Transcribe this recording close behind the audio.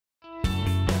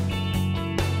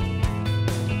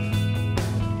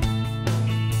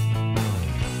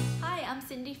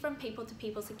from People to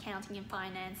People's Accounting and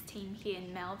Finance team here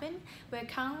in Melbourne. We're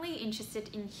currently interested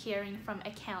in hearing from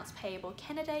accounts payable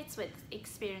candidates with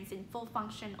experience in full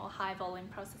function or high volume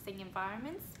processing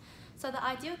environments. So the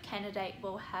ideal candidate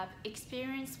will have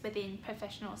experience within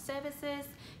professional services,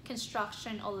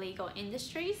 construction or legal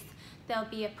industries. They'll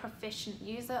be a proficient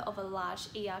user of a large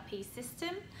ERP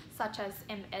system such as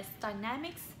MS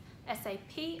Dynamics,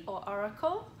 SAP or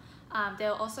Oracle.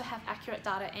 They'll also have accurate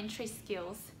data entry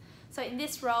skills. So in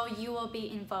this role, you will be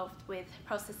involved with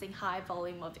processing high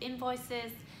volume of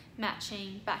invoices,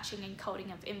 matching, batching and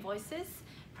coding of invoices,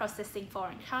 processing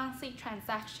foreign currency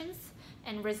transactions,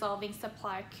 and resolving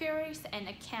supplier queries and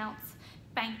accounts,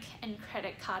 bank and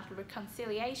credit card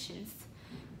reconciliations.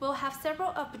 We'll have several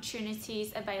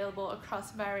opportunities available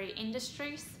across varied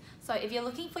industries. So if you're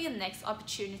looking for your next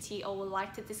opportunity or would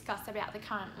like to discuss about the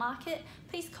current market,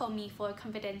 please call me for a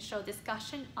confidential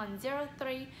discussion on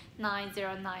 03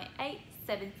 9098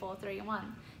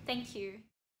 7431. Thank you.